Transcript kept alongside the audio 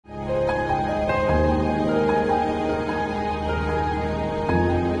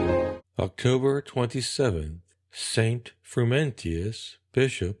October 27th, Saint Frumentius,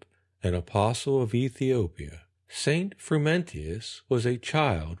 Bishop and Apostle of Ethiopia. Saint Frumentius was a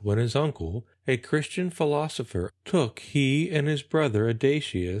child when his uncle, a Christian philosopher, took he and his brother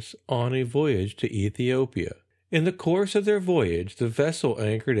Adasius on a voyage to Ethiopia. In the course of their voyage, the vessel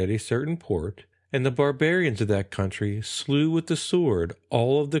anchored at a certain port, and the barbarians of that country slew with the sword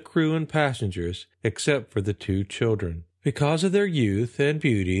all of the crew and passengers except for the 2 children. Because of their youth and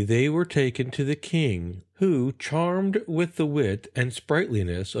beauty, they were taken to the king, who, charmed with the wit and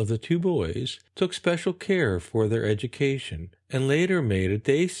sprightliness of the 2 boys, took special care for their education, and later made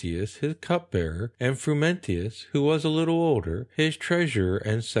Adasius his cupbearer, and Frumentius, who was a little older, his treasurer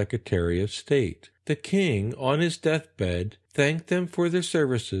and secretary of state. The king, on his deathbed, thanked them for their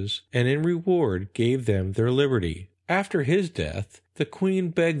services, and in reward gave them their liberty. After his death, the queen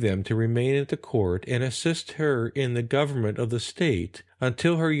begged them to remain at the court and assist her in the government of the state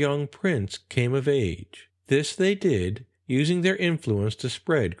until her young prince came of age. This they did, using their influence to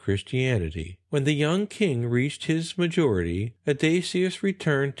spread Christianity. When the young king reached his majority, Adasius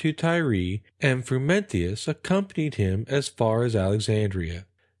returned to Tyre, and Frumentius accompanied him as far as Alexandria.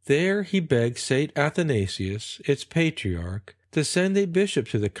 There he begged St. Athanasius, its patriarch, to send a bishop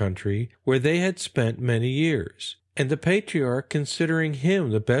to the country where they had spent many years. And the patriarch, considering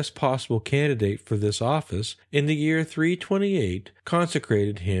him the best possible candidate for this office, in the year 328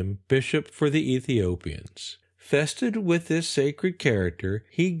 consecrated him bishop for the Ethiopians. Vested with this sacred character,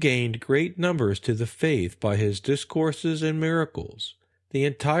 he gained great numbers to the faith by his discourses and miracles. The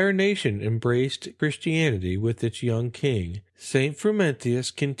entire nation embraced Christianity with its young king. Saint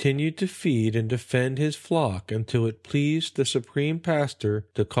Frumentius continued to feed and defend his flock until it pleased the supreme pastor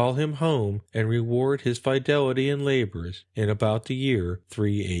to call him home and reward his fidelity and labors in about the year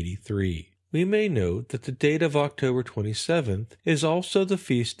 383. We may note that the date of October 27th is also the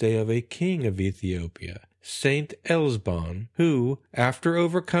feast day of a king of Ethiopia, Saint Elsban, who, after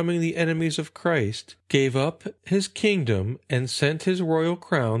overcoming the enemies of Christ, gave up his kingdom and sent his royal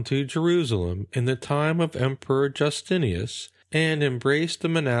crown to Jerusalem in the time of Emperor Justinius and embraced the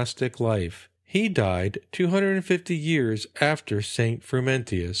monastic life. He died 250 years after Saint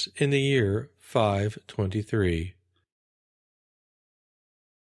Frumentius in the year 523.